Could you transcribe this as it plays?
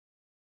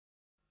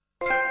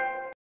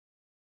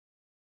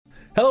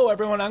Hello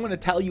everyone, I'm going to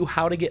tell you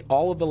how to get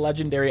all of the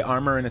legendary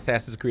armor in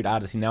Assassin's Creed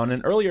Odyssey. Now in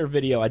an earlier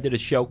video I did a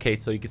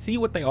showcase so you can see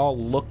what they all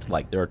looked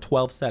like. There are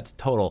 12 sets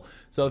total.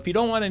 So if you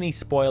don't want any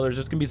spoilers,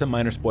 there's going to be some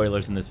minor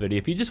spoilers in this video.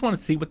 If you just want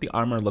to see what the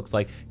armor looks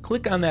like,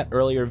 click on that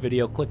earlier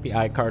video, click the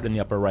iCard in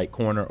the upper right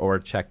corner, or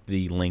check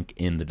the link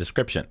in the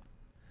description.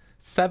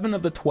 7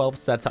 of the 12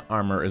 sets of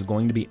armor is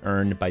going to be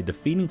earned by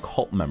defeating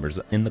cult members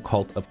in the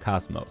cult of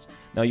Kosmos.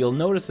 Now you'll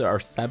notice there are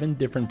 7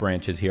 different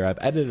branches here. I've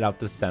edited out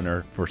the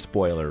center for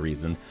spoiler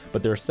reasons,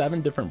 but there are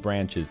 7 different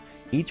branches.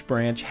 Each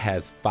branch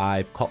has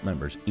 5 cult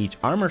members. Each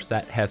armor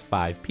set has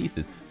 5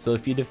 pieces. So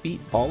if you defeat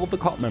all of the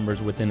cult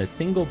members within a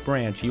single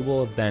branch, you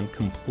will have then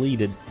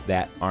completed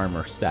that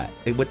armor set.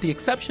 With the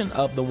exception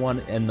of the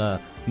one in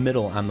the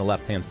middle on the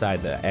left-hand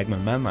side, the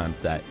Agamemnon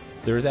set,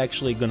 there's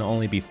actually going to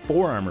only be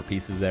 4 armor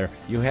pieces there.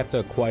 You have to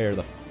acquire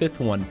the 5th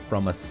one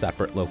from a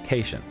separate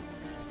location.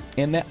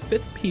 And that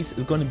 5th piece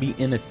is going to be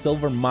in a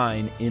silver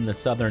mine in the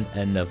southern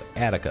end of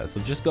Attika.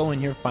 So just go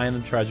in here, find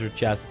the treasure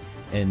chest,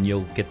 and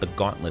you'll get the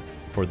gauntlets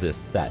for this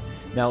set.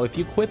 Now, if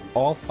you equip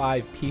all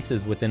 5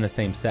 pieces within the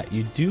same set,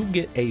 you do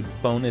get a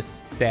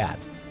bonus stat.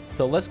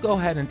 So let's go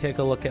ahead and take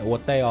a look at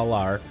what they all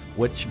are,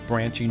 which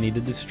branch you need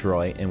to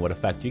destroy, and what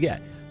effect you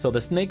get. So the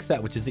snake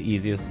set, which is the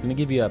easiest, is going to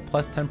give you a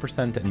plus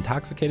 10% to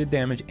intoxicated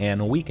damage and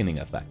a weakening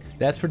effect.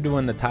 That's for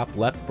doing the top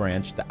left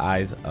branch, the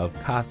Eyes of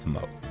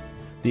Kosmos.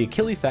 The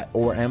Achilles set,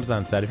 or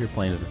Amazon set if you're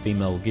playing as a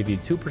female, will give you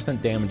 2%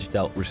 damage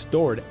dealt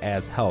restored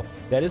as health.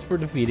 That is for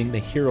defeating the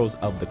heroes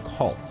of the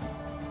cult.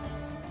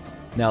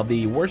 Now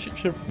the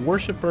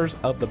worshippers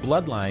of the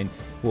Bloodline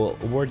will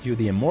award you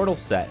the Immortal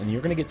set, and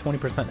you're going to get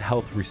 20%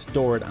 health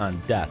restored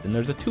on death, and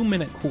there's a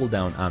 2-minute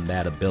cooldown on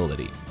that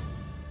ability.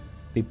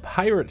 The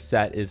Pirate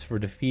set is for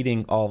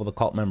defeating all of the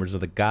cult members of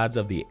the gods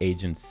of the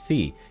Aegean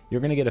Sea. You're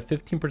going to get a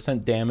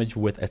 15% damage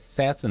with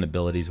assassin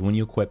abilities when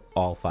you equip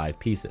all 5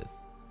 pieces.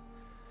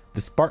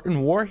 The Spartan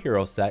War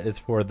Hero set is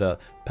for the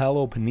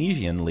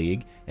Peloponnesian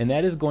League, and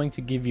that is going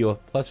to give you a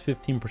plus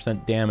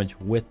 15% damage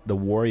with the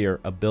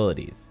warrior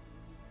abilities.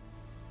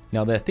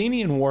 Now the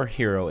Athenian War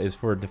Hero is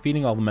for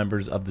defeating all the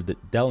members of the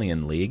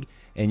Delian League,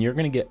 and you're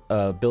going to get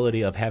an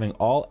ability of having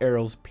all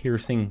arrows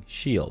piercing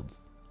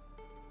shields.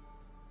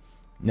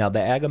 Now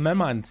the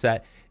Agamemnon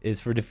set is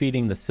for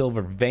defeating the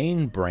Silver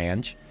Vein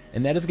branch,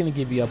 and that is going to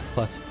give you a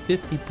plus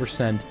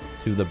 50%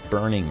 to the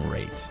burning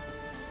rate.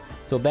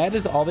 So that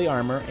is all the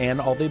armor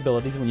and all the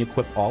abilities when you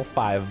equip all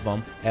 5 of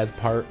them as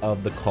part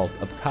of the Cult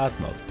of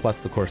Kosmos,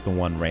 plus of course the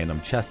 1 random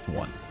chest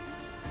one.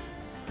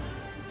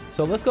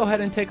 So let's go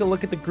ahead and take a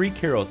look at the Greek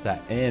hero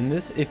set, and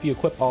this, if you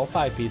equip all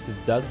 5 pieces,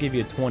 does give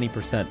you a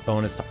 20%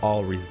 bonus to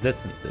all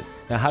resistances.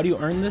 Now how do you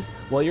earn this?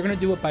 Well, you're going to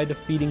do it by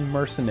defeating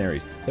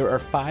mercenaries. There are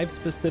 5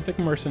 specific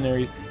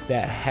mercenaries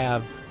that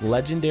have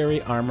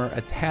legendary armor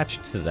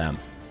attached to them.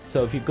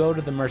 So if you go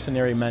to the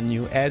mercenary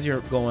menu, as you're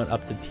going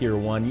up to tier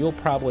 1, you'll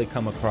probably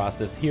come across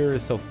this. Here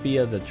is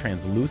Sophia the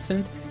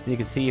Translucent. You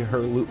can see her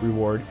loot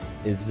reward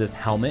is this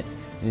helmet,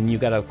 and you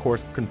got to of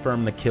course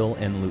confirm the kill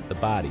and loot the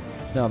body.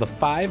 Now the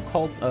 5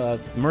 cult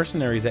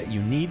mercenaries that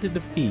you need to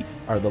defeat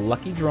are the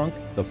Lucky Drunk,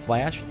 the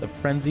Flash, the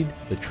Frenzied,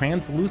 the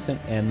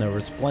Translucent, and the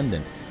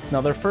Resplendent. Now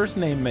their first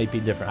name might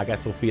be different. I got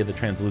Sophia the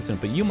Translucent,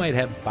 but you might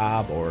have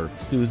Bob or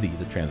Susie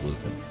the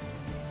Translucent.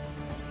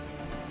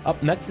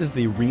 Up next is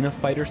the Arena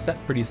Fighter set,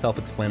 pretty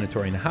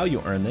self-explanatory in how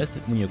you earn this.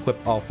 When you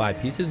equip all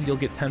 5 pieces, you'll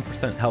get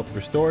 10% health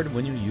restored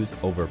when you use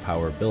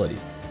overpower abilities.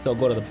 So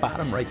go to the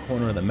bottom right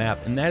corner of the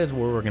map, and that is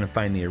where we're going to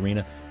find the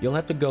arena. You'll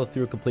have to go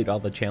through, complete all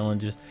the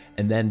challenges,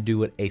 and then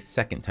do it a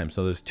second time.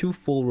 So there's 2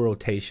 full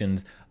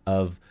rotations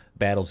of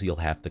battles you'll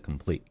have to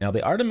complete. Now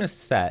the Artemis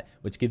set,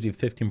 which gives you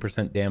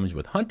 15% damage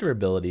with hunter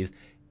abilities,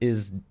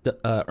 is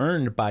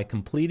earned by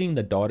completing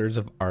the Daughters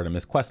of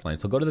Artemis questline.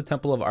 So go to the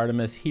Temple of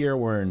Artemis. Here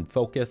we're in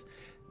focus,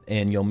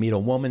 and you'll meet a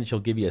woman. She'll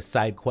give you a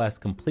side quest.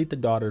 Complete the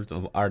Daughters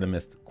of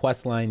Artemis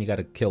questline. You got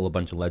to kill a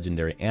bunch of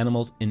legendary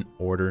animals in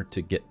order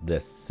to get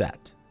this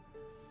set.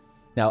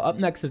 Now up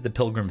next is the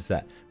Pilgrim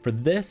set. For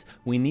this,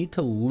 we need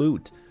to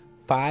loot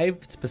 5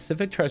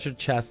 specific treasure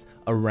chests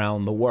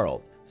around the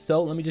world.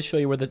 So let me just show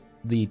you where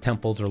the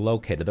temples are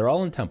located. They're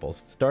all in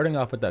temples, starting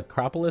off with the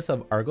Acropolis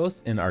of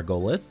Argos in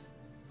Argolis,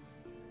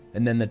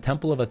 and then the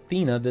Temple of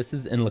Athena. This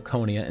is in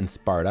Laconia in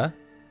Sparta.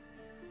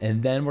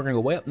 And then we're going to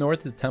go way up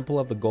north to the Temple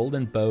of the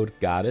Golden Bowed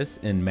Goddess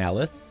in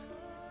Malis.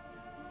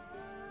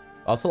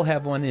 Also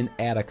have one in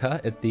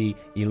Attica at the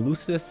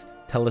Eleusis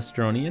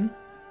Telestronian.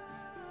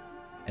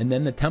 And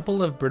then the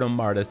Temple of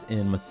Britomartis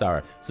in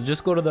Masara. So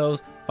just go to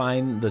those,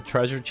 find the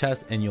treasure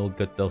chest, and you'll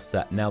get those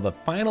set. Now the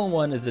final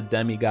one is a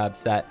Demigod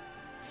set.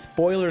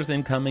 Spoilers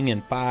incoming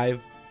in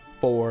 5,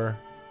 4,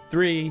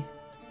 3,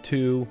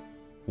 2,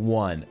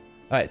 1.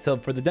 All right, so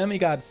for the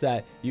Demigod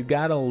set, you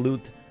gotta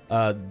loot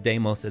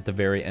Deimos at the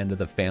very end of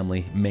the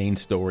family main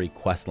story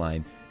quest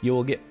line. You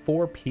will get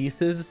 4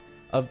 pieces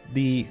of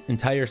the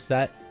entire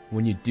set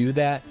when you do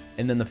that,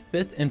 and then the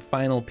 5th and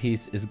final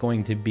piece is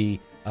going to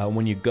be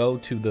when you go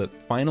to the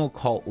final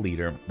cult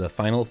leader. The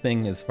final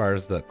thing as far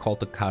as the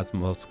Cult of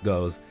Kosmos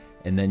goes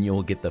and then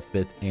you'll get the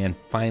 5th and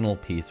final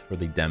piece for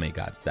the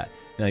Demigod set.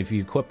 Now, if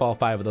you equip all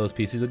 5 of those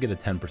pieces, you'll get a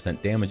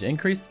 10% damage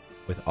increase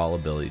with all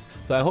abilities.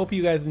 So I hope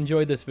you guys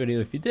enjoyed this video.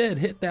 If you did,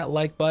 hit that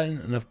like button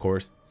and of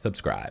course,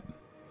 subscribe.